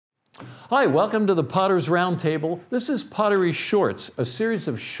Hi, welcome to the Potter's Roundtable. This is Pottery Shorts, a series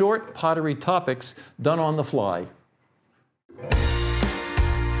of short pottery topics done on the fly.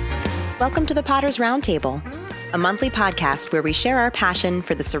 Welcome to the Potter's Roundtable, a monthly podcast where we share our passion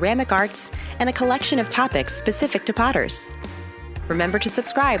for the ceramic arts and a collection of topics specific to potters. Remember to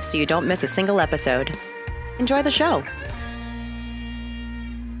subscribe so you don't miss a single episode. Enjoy the show.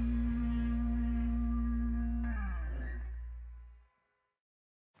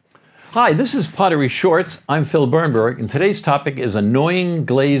 Hi, this is Pottery Shorts. I'm Phil Bernberg, and today's topic is Annoying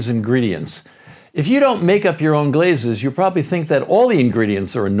Glaze Ingredients. If you don't make up your own glazes, you probably think that all the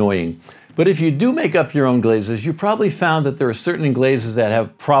ingredients are annoying. But if you do make up your own glazes, you probably found that there are certain glazes that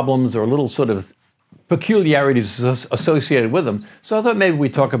have problems or little sort of peculiarities associated with them. So I thought maybe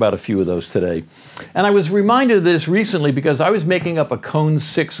we'd talk about a few of those today. And I was reminded of this recently because I was making up a cone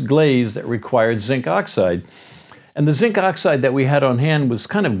 6 glaze that required zinc oxide. And the zinc oxide that we had on hand was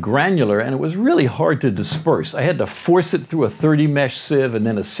kind of granular, and it was really hard to disperse. I had to force it through a 30 mesh sieve and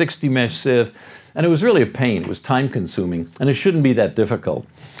then a 60 mesh sieve, and it was really a pain. It was time consuming, and it shouldn't be that difficult.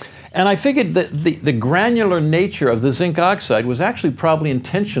 And I figured that the granular nature of the zinc oxide was actually probably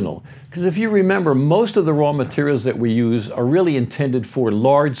intentional, because if you remember, most of the raw materials that we use are really intended for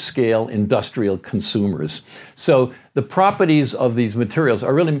large-scale industrial consumers. So the properties of these materials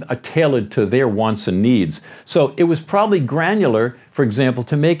are really tailored to their wants and needs. So it was probably granular, for example,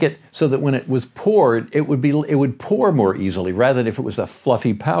 to make it so that when it was poured, it would pour more easily, rather than if it was a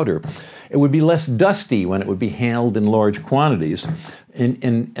fluffy powder. It would be less dusty when it would be handled in large quantities,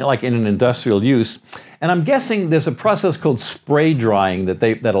 like in an industrial use. And I'm guessing there's a process called spray drying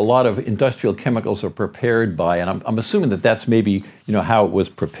that a lot of industrial chemicals are prepared by, and I'm assuming that that's maybe how it was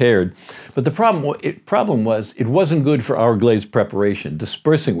prepared. But the problem was it wasn't good for our glaze preparation.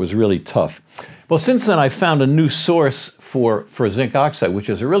 Dispersing was really tough. Well, since then I found a new source for zinc oxide, which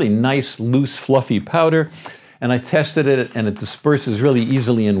is a really nice, loose, fluffy powder, and I tested it, and it disperses really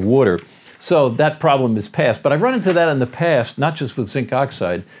easily in water. So that problem is past. But I've run into that in the past, not just with zinc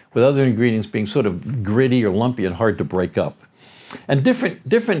oxide, with other ingredients being sort of gritty or lumpy and hard to break up. And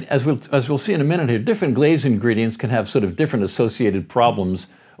different, as we'll see in a minute here, different glaze ingredients can have sort of different associated problems,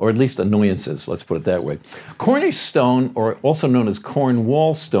 or at least annoyances, let's put it that way. Cornish stone, or also known as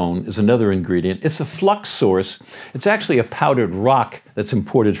Cornwall stone, is another ingredient. It's a flux source. It's actually a powdered rock that's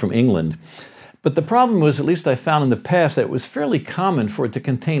imported from England. But the problem was, at least I found in the past, that it was fairly common for it to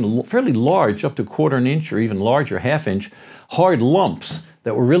contain fairly large, up to 1/4 inch or even larger, 1/2 inch, hard lumps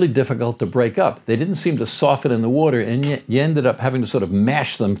that were really difficult to break up. They didn't seem to soften in the water, and yet you ended up having to sort of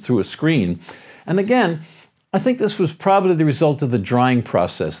mash them through a screen. And again, I think this was probably the result of the drying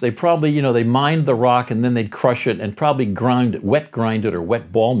process. They probably, they mined the rock and then they'd crush it and probably wet grind it or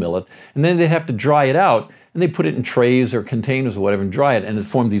wet ball mill it, and then they'd have to dry it out, and they put it in trays or containers or whatever and dry it, and it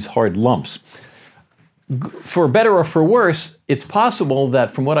formed these hard lumps. For better or for worse, it's possible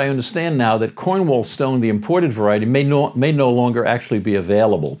that, from what I understand now, that Cornwall stone, the imported variety, may no longer actually be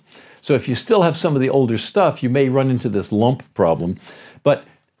available. So if you still have some of the older stuff, you may run into this lump problem. But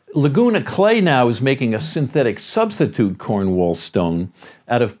Laguna Clay now is making a synthetic substitute Cornwall stone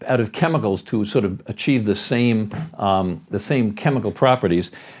out of chemicals to sort of achieve the same chemical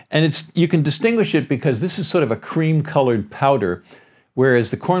properties. And you can distinguish it because this is sort of a cream-colored powder,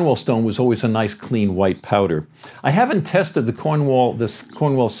 whereas the Cornwall stone was always a nice, clean, white powder. I haven't tested this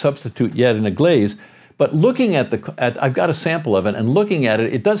Cornwall substitute yet in a glaze, but looking at I've got a sample of it, and looking at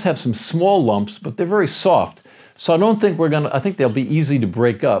it, it does have some small lumps, but they're very soft. So I think they'll be easy to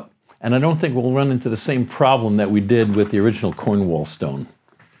break up, and I don't think we'll run into the same problem that we did with the original Cornwall stone.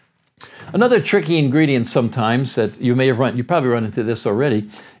 Another tricky ingredient sometimes that you probably run into this already,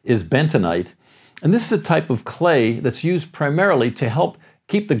 is bentonite. And this is a type of clay that's used primarily to help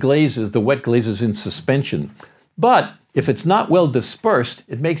keep the wet glazes in suspension. But if it's not well dispersed,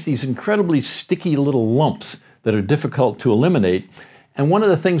 it makes these incredibly sticky little lumps that are difficult to eliminate. And one of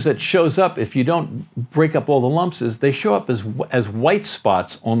the things that shows up if you don't break up all the lumps is they show up as white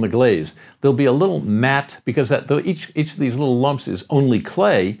spots on the glaze. There'll be a little matte, because each of these little lumps is only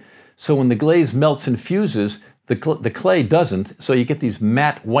clay. So when the glaze melts and fuses, the clay doesn't, so you get these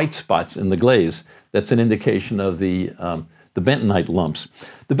matte white spots in the glaze. That's an indication of the bentonite lumps.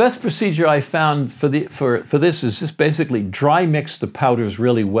 The best procedure I found for this is just basically dry mix the powders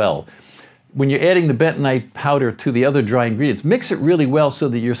really well. When you're adding the bentonite powder to the other dry ingredients, mix it really well so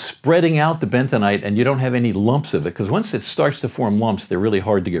that you're spreading out the bentonite and you don't have any lumps of it, because once it starts to form lumps, they're really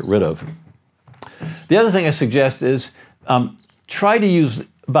hard to get rid of. The other thing I suggest is try to use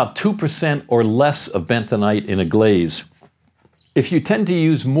about 2% or less of bentonite in a glaze. If you tend to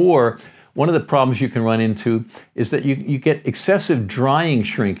use more, one of the problems you can run into is that you get excessive drying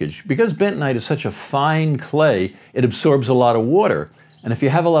shrinkage. Because bentonite is such a fine clay, it absorbs a lot of water. And if you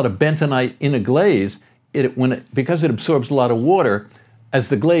have a lot of bentonite in a glaze, because it absorbs a lot of water, as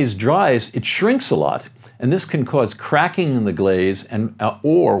the glaze dries, it shrinks a lot. And this can cause cracking in the glaze,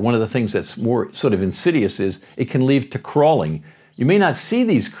 or one of the things that's more sort of insidious is it can lead to crawling. You may not see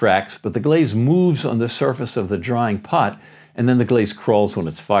these cracks, but the glaze moves on the surface of the drying pot, and then the glaze crawls when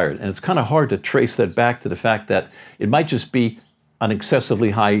it's fired. And it's kind of hard to trace that back to the fact that it might just be an excessively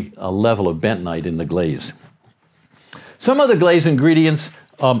high level of bentonite in the glaze. Some of the glaze ingredients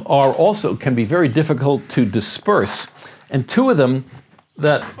can be very difficult to disperse, and two of them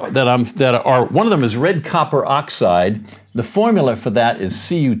one of them is red copper oxide. The formula for that is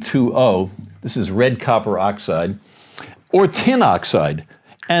Cu2O. This is red copper oxide, or tin oxide.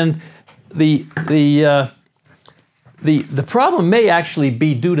 And the problem may actually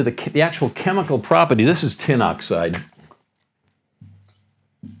be due to the actual chemical property. This is tin oxide.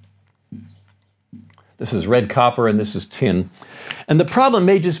 This is red copper, and this is tin. And the problem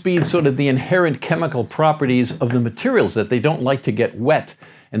may just be sort of the inherent chemical properties of the materials, that they don't like to get wet,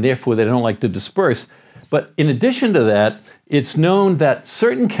 and therefore they don't like to disperse. But in addition to that, it's known that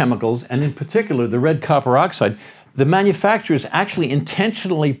certain chemicals, and in particular the red copper oxide, the manufacturers actually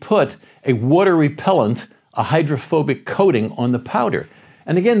intentionally put a water repellent, a hydrophobic coating on the powder.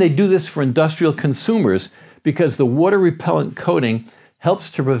 And again, they do this for industrial consumers because the water repellent coating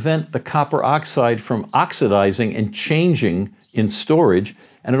helps to prevent the copper oxide from oxidizing and changing in storage,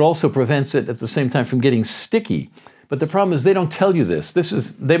 and it also prevents it at the same time from getting sticky. But the problem is they don't tell you this.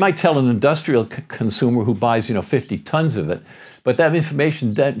 They might tell an industrial consumer who buys 50 tons of it, but that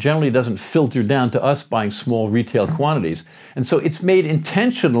information generally doesn't filter down to us buying small retail quantities. And so it's made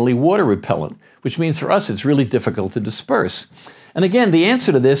intentionally water repellent, which means for us it's really difficult to disperse. And again, the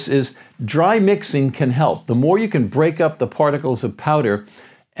answer to this is dry mixing can help. The more you can break up the particles of powder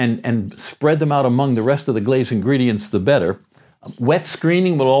and spread them out among the rest of the glaze ingredients, the better. Wet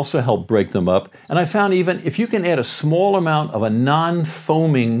screening will also help break them up. And I found even if you can add a small amount of a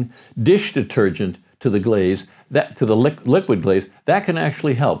non-foaming dish detergent to the glaze, to the liquid glaze, that can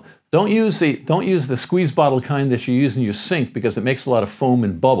actually help. Don't use the squeeze bottle kind that you use in your sink because it makes a lot of foam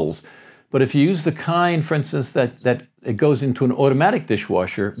and bubbles. But if you use the kind, for instance, that it goes into an automatic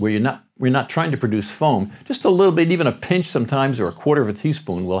dishwasher where we're not trying to produce foam, just a little bit, even a pinch sometimes, or a quarter of a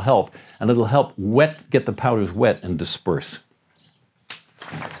teaspoon will help, and it'll help get the powders wet and disperse.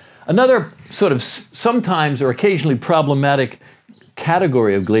 Another sort of sometimes or occasionally problematic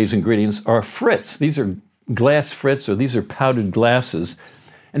category of glaze ingredients are frits. These are glass frits, or these are powdered glasses.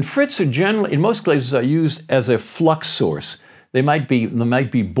 And frits are generally, in most glazes, are used as a flux source. They might be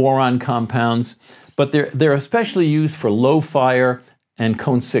boron compounds, but they're especially used for low fire and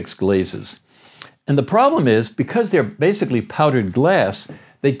cone 6 glazes. And the problem is, because they're basically powdered glass,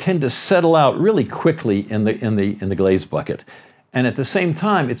 they tend to settle out really quickly in the glaze bucket. And at the same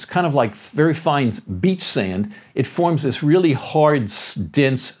time, it's kind of like very fine beach sand. It forms this really hard,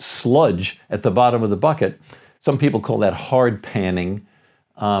 dense sludge at the bottom of the bucket. Some people call that hard panning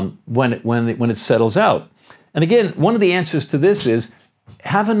when it settles out. And again, one of the answers to this is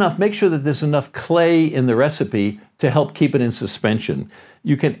make sure that there's enough clay in the recipe to help keep it in suspension.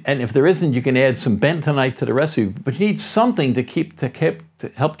 And if there isn't, you can add some bentonite to the recipe, but you need something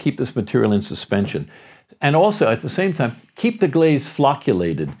to help keep this material in suspension. And also, at the same time, keep the glaze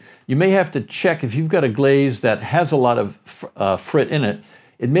flocculated. You may have to check if you've got a glaze that has a lot of frit in it.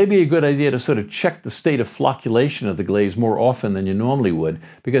 It may be a good idea to sort of check the state of flocculation of the glaze more often than you normally would,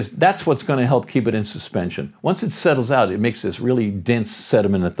 because that's what's going to help keep it in suspension. Once it settles out, it makes this really dense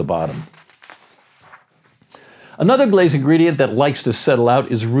sediment at the bottom. Another glaze ingredient that likes to settle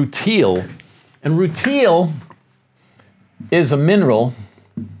out is rutile. And rutile is a mineral,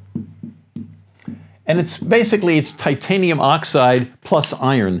 and it's titanium oxide plus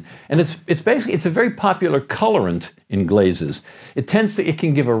iron. And it's a very popular colorant in glazes. It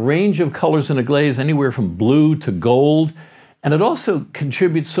can give a range of colors in a glaze, anywhere from blue to gold. And it also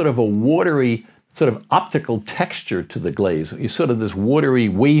contributes sort of a watery, sort of optical texture to the glaze. You sort of this watery,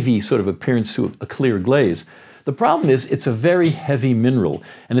 wavy sort of appearance to a clear glaze. The problem is it's a very heavy mineral,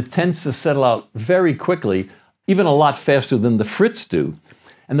 and it tends to settle out very quickly, even a lot faster than the frits do.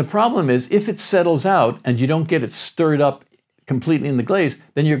 And the problem is, if it settles out and you don't get it stirred up completely in the glaze,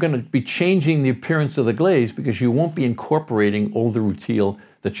 then you're going to be changing the appearance of the glaze because you won't be incorporating all the rutile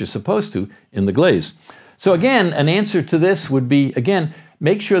that you're supposed to in the glaze. So again, an answer to this would be, again,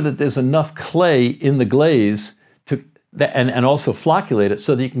 make sure that there's enough clay in the glaze and also flocculate it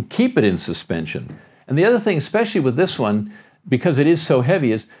so that you can keep it in suspension. And the other thing, especially with this one, because it is so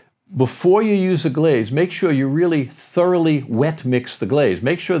heavy, is before you use a glaze, make sure you really thoroughly wet mix the glaze.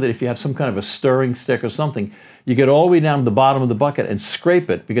 Make sure that if you have some kind of a stirring stick or something, you get all the way down to the bottom of the bucket and scrape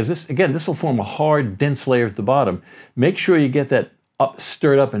it, because this will form a hard, dense layer at the bottom. Make sure you get that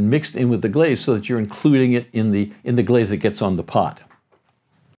stirred up and mixed in with the glaze so that you're including it in the glaze that gets on the pot.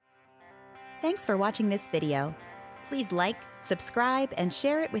 Thanks for watching this video. Please like, subscribe, and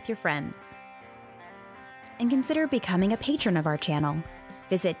share it with your friends. And consider becoming a patron of our channel.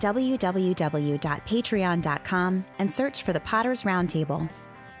 Visit www.patreon.com and search for the Potter's Roundtable.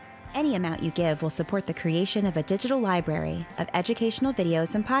 Any amount you give will support the creation of a digital library of educational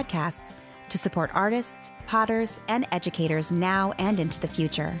videos and podcasts to support artists, potters, and educators now and into the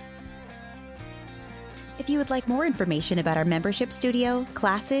future. If you would like more information about our membership studio,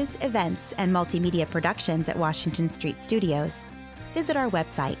 classes, events, and multimedia productions at Washington Street Studios, visit our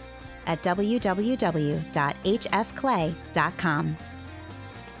website at www.hfclay.com.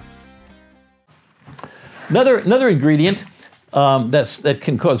 Another ingredient that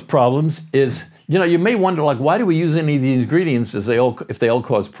can cause problems is, you may wonder, like, why do we use any of the ingredients if they all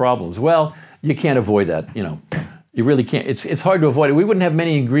cause problems? Well, you can't avoid that. You really can't. It's hard to avoid it. We wouldn't have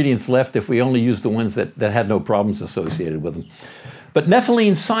many ingredients left if we only used the ones that had no problems associated with them. But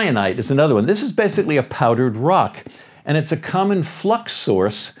nepheline cyanide is another one. This is basically a powdered rock, and it's a common flux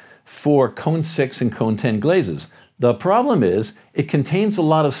source for cone 6 and cone 10 glazes. The problem is it contains a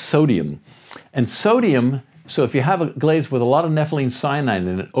lot of sodium. And sodium, so if you have a glaze with a lot of nepheline cyanide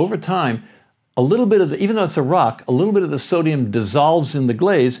in it, over time, a little bit of even though it's a rock, a little bit of the sodium dissolves in the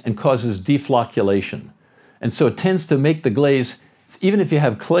glaze and causes deflocculation. And so it tends to make the glaze, even if you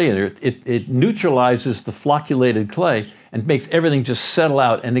have clay in it, it neutralizes the flocculated clay and makes everything just settle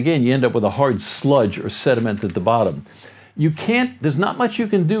out. And again, you end up with a hard sludge or sediment at the bottom. There's not much you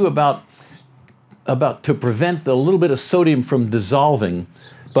can do about to prevent the little bit of sodium from dissolving.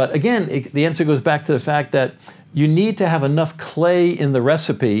 But again, the answer goes back to the fact that you need to have enough clay in the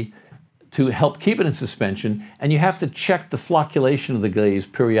recipe to help keep it in suspension, and you have to check the flocculation of the glaze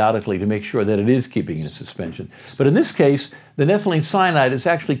periodically to make sure that it is keeping it in suspension. But in this case, the nepheline cyanide is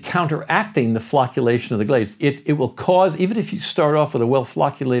actually counteracting the flocculation of the glaze. It will cause, even if you start off with a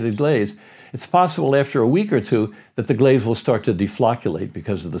well-flocculated glaze, it's possible after a week or two that the glaze will start to deflocculate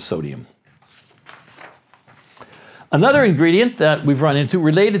because of the sodium. Another ingredient that we've run into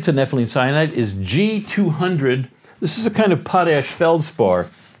related to nepheline cyanide is G200. This is a kind of potash feldspar,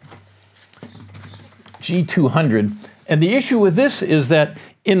 G200. And the issue with this is that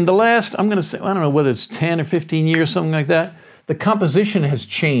in the last, I'm going to say, I don't know whether it's 10 or 15 years, something like that, the composition has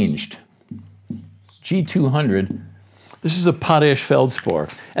changed. G200. This is a potash feldspar,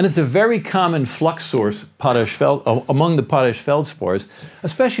 and it's a very common flux source among the potash feldspars,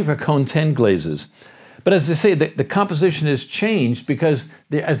 especially for cone 10 glazes. But as I say, the composition has changed because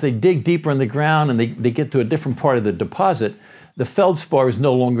as they dig deeper in the ground and they get to a different part of the deposit, the feldspar is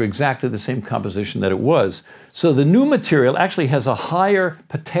no longer exactly the same composition that it was. So the new material actually has a higher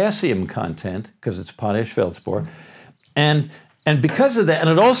potassium content because it's potash feldspar, and because of that, and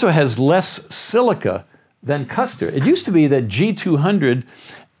it also has less silica than Custer. It used to be that G200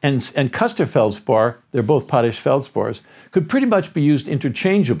 and Custer feldspar, they're both potash feldspars, could pretty much be used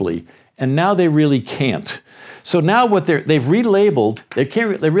interchangeably, and now they really can't. So now what they've relabeled,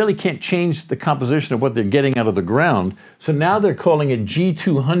 they really can't change the composition of what they're getting out of the ground, so now they're calling it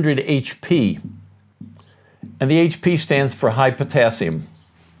G200HP, and the HP stands for high potassium.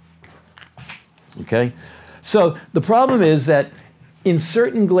 Okay? So the problem is that in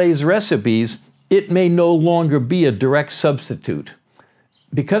certain glaze recipes, it may no longer be a direct substitute.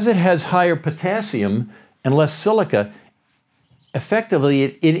 Because it has higher potassium and less silica, effectively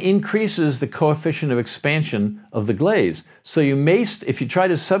it increases the coefficient of expansion of the glaze. So you may, if you try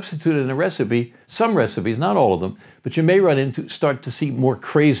to substitute it in a recipe, some recipes, not all of them, but you may start to see more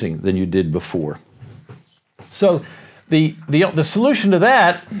crazing than you did before. So the solution to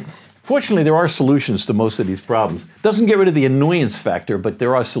that, fortunately there are solutions to most of these problems. It doesn't get rid of the annoyance factor, but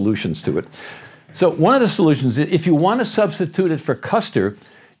there are solutions to it. So one of the solutions is, if you want to substitute it for Custer,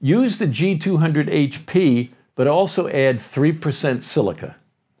 use the G200HP, but also add 3% silica.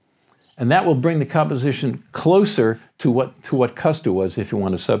 And that will bring the composition closer to what Custer was if you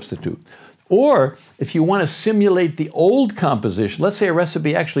want to substitute. Or if you want to simulate the old composition, let's say a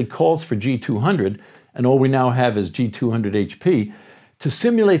recipe actually calls for G200, and all we now have is G200HP, to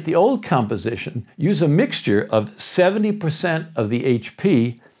simulate the old composition, use a mixture of 70% of the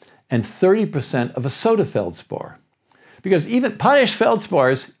HP and 30% of a soda feldspar. Because even potash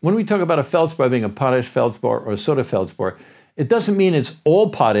feldspars, when we talk about a feldspar being a potash feldspar or a soda feldspar, it doesn't mean it's all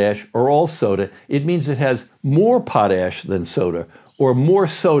potash or all soda. It means it has more potash than soda, or more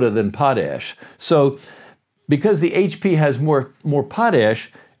soda than potash. So because the HP has more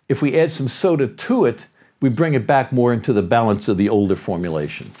potash, if we add some soda to it, we bring it back more into the balance of the older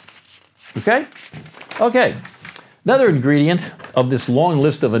formulation. Okay? Okay. Another ingredient of this long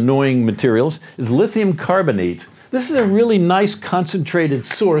list of annoying materials is lithium carbonate. This is a really nice concentrated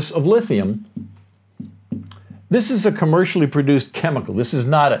source of lithium. This is a commercially produced chemical. This is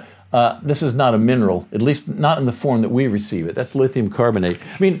not a mineral, at least not in the form that we receive it. That's lithium carbonate.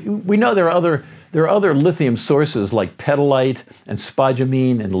 I mean, we know there are other lithium sources like petalite and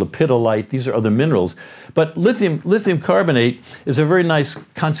spodumene and lepidolite. These are other minerals. But lithium carbonate is a very nice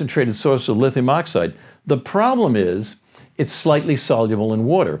concentrated source of lithium oxide. The problem is it's slightly soluble in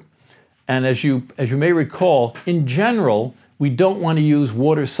water. And as you may recall, in general, we don't want to use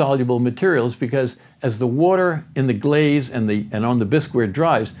water-soluble materials because as the water in the glaze and on the bisque where it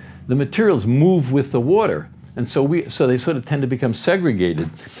dries, the materials move with the water. And so they sort of tend to become segregated.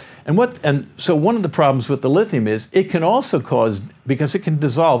 And so one of the problems with the lithium is it can also cause, because it can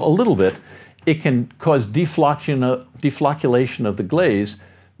dissolve a little bit, it can cause deflocculation of the glaze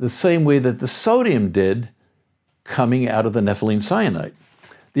the same way that the sodium did coming out of the nepheline cyanide.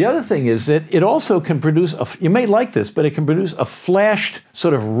 The other thing is that it also can produce, you may like this, but it can produce a flashed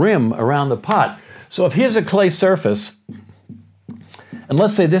sort of rim around the pot. So if here's a clay surface, and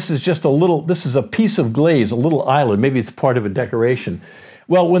let's say this is a piece of glaze, a little island, maybe it's part of a decoration.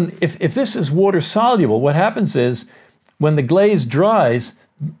 Well, if this is water soluble, what happens is when the glaze dries,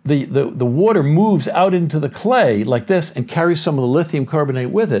 the water moves out into the clay like this and carries some of the lithium carbonate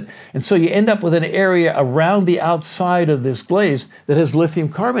with it. And so you end up with an area around the outside of this glaze that has lithium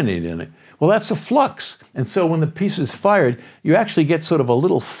carbonate in it. Well, that's a flux. And so when the piece is fired, you actually get sort of a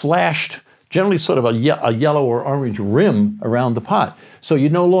little flashed, generally sort of a yellow or orange rim around the pot. So you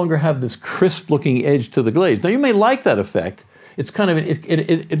no longer have this crisp looking edge to the glaze. Now you may like that effect. It's kind of,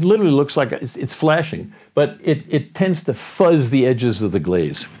 it literally looks like it's flashing, but it tends to fuzz the edges of the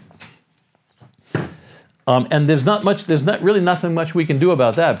glaze. And there's really nothing much we can do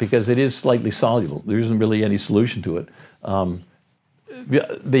about that because it is slightly soluble. There isn't really any solution to it.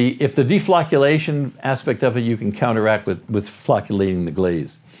 If the deflocculation aspect of it, you can counteract with flocculating the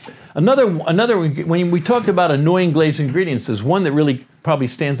glaze. Another, when we talked about annoying glaze ingredients, there's one that really probably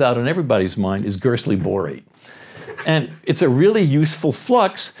stands out in everybody's mind is Gersley borate. And it's a really useful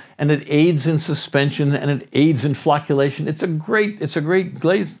flux, and it aids in suspension, and it aids in flocculation. It's a great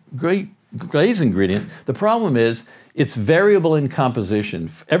glaze ingredient. The problem is it's variable in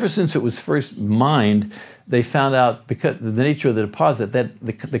composition. Ever since it was first mined, they found out, because of the nature of the deposit, that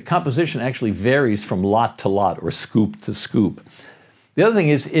the composition actually varies from lot to lot or scoop to scoop. The other thing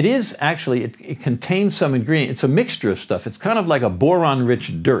is, it contains some ingredient. It's a mixture of stuff. It's kind of like a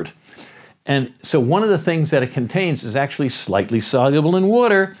boron-rich dirt. And so one of the things that it contains is actually slightly soluble in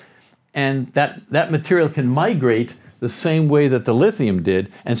water, and that material can migrate the same way that the lithium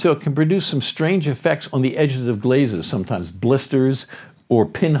did, and so it can produce some strange effects on the edges of glazes, sometimes blisters or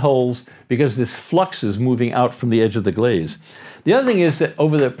pinholes, because this flux is moving out from the edge of the glaze. The other thing is that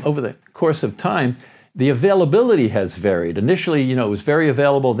over the course of time, the availability has varied. Initially, it was very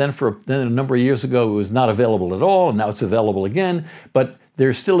available. Then a number of years ago, it was not available at all, and now it's available again. But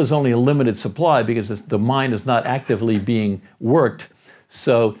there still is only a limited supply because the mine is not actively being worked.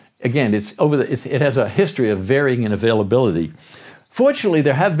 So again, it has a history of varying in availability. Fortunately,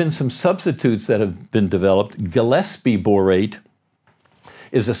 there have been some substitutes that have been developed. Gillespie borate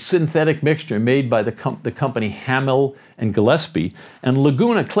is a synthetic mixture made by the company Hamill and Gillespie, and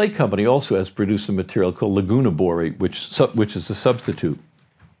Laguna Clay Company also has produced a material called Laguna borate, which is a substitute.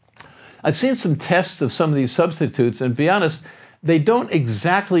 I've seen some tests of some of these substitutes, and to be honest, they don't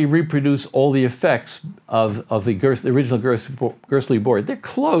exactly reproduce all the effects of the original Gersley borate. They're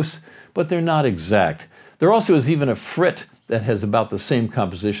close, but they're not exact. There also is even a frit that has about the same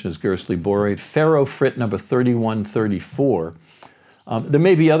composition as Gersley borate, ferrofrit number 3134. There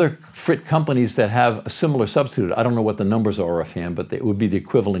may be other frit companies that have a similar substitute. I don't know what the numbers are offhand, but it would be the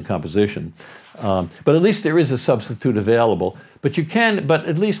equivalent composition. But at least there is a substitute available. But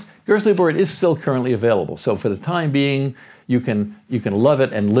at least Gersley borate is still currently available. So for the time being, you can love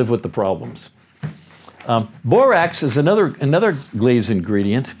it and live with the problems. Borax is another glaze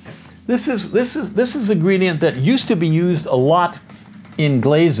ingredient. This is an ingredient that used to be used a lot in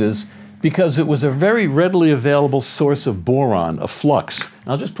glazes because it was a very readily available source of boron, a flux.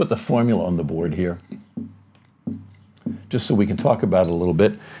 I'll just put the formula on the board here, just so we can talk about it a little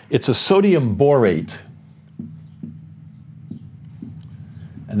bit. It's a sodium borate.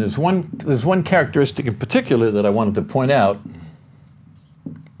 And there's one characteristic in particular that I wanted to point out,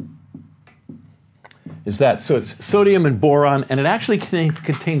 is that. So it's sodium and boron, and it actually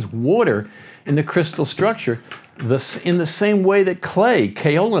contains water in the crystal structure, in the same way that clay,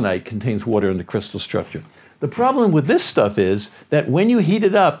 kaolinite, contains water in the crystal structure. The problem with this stuff is that when you heat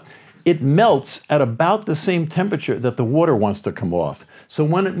it up, it melts at about the same temperature that the water wants to come off. So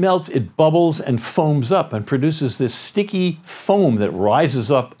when it melts, it bubbles and foams up and produces this sticky foam that rises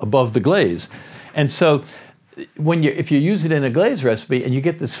up above the glaze. And so if you use it in a glaze recipe and you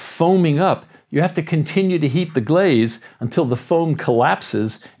get this foaming up, you have to continue to heat the glaze until the foam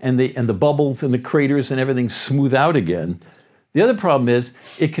collapses and the bubbles and the craters and everything smooth out again. The other problem is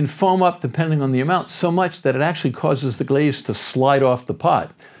it can foam up, depending on the amount, so much that it actually causes the glaze to slide off the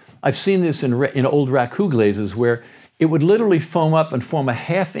pot. I've seen this in old raku glazes where it would literally foam up and form a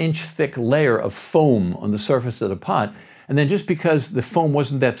half-inch thick layer of foam on the surface of the pot. And then just because the foam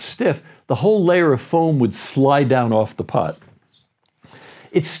wasn't that stiff, the whole layer of foam would slide down off the pot.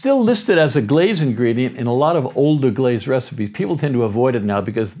 It's still listed as a glaze ingredient in a lot of older glaze recipes. People tend to avoid it now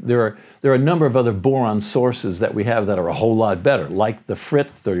because there are a number of other boron sources that we have that are a whole lot better, like the Frit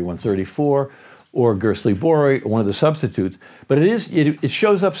 3134 or Gersley borate, or one of the substitutes. But it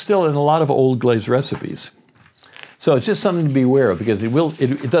shows up still in a lot of old glaze recipes. So it's just something to be aware of because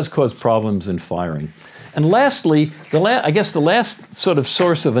it does cause problems in firing. And lastly, I guess the last sort of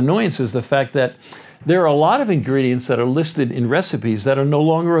source of annoyance is the fact that there are a lot of ingredients that are listed in recipes that are no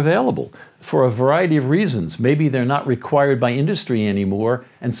longer available for a variety of reasons. Maybe they're not required by industry anymore,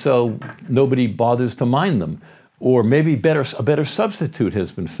 and so nobody bothers to mine them. Or maybe a better substitute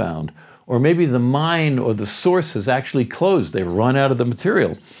has been found. Or maybe the mine or the source has actually closed. They've run out of the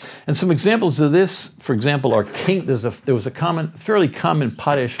material. And some examples of this, for example, are there was a fairly common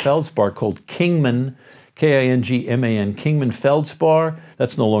potash feldspar called Kingman, K-I-N-G-M-A-N, Kingman feldspar.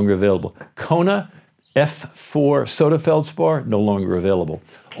 That's no longer available. Kona F4 soda feldspar, no longer available.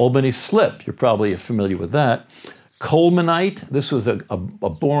 Albany slip, you're probably familiar with that. Colemanite, this was a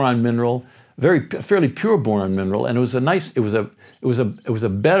boron mineral, fairly pure boron mineral, and it was a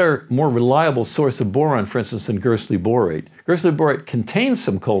better, more reliable source of boron, for instance, than Gersley borate. Gersley borate contains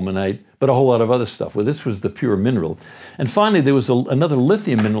some colemanite, but a whole lot of other stuff. Well, this was the pure mineral. And finally, there was another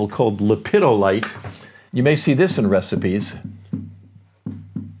lithium mineral called lepidolite. You may see this in recipes.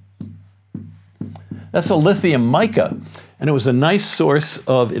 That's a lithium mica, and it was a nice source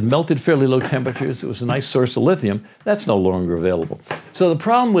it melted fairly low temperatures. It was a nice source of lithium. That's no longer available. So the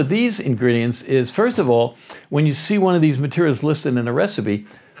problem with these ingredients is, first of all, when you see one of these materials listed in a recipe,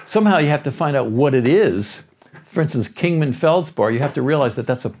 somehow you have to find out what it is. For instance, Kingman feldspar, you have to realize that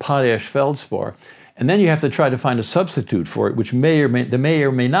that's a potash feldspar. And then you have to try to find a substitute for it, which may or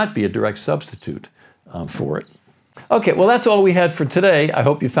may not be a direct substitute for it. Okay, well, that's all we had for today. I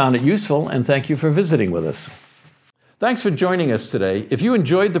hope you found it useful, and thank you for visiting with us. Thanks for joining us today. If you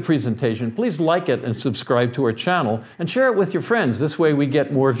enjoyed the presentation, please like it and subscribe to our channel, and share it with your friends. This way we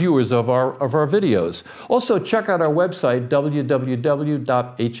get more viewers of our videos. Also, check out our website,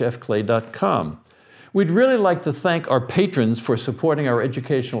 www.hfclay.com. We'd really like to thank our patrons for supporting our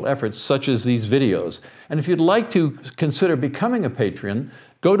educational efforts, such as these videos. And if you'd like to consider becoming a patron,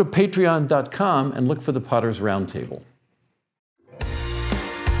 go to patreon.com and look for the Potter's Roundtable.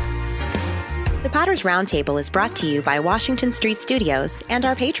 The Potter's Roundtable is brought to you by Washington Street Studios and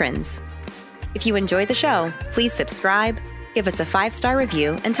our patrons. If you enjoy the show, please subscribe, give us a 5-star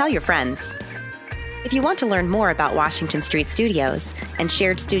review, and tell your friends. If you want to learn more about Washington Street Studios and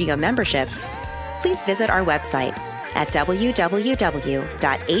shared studio memberships, please visit our website at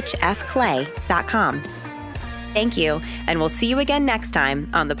www.hfclay.com. Thank you, and we'll see you again next time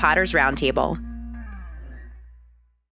on the Potter's Roundtable.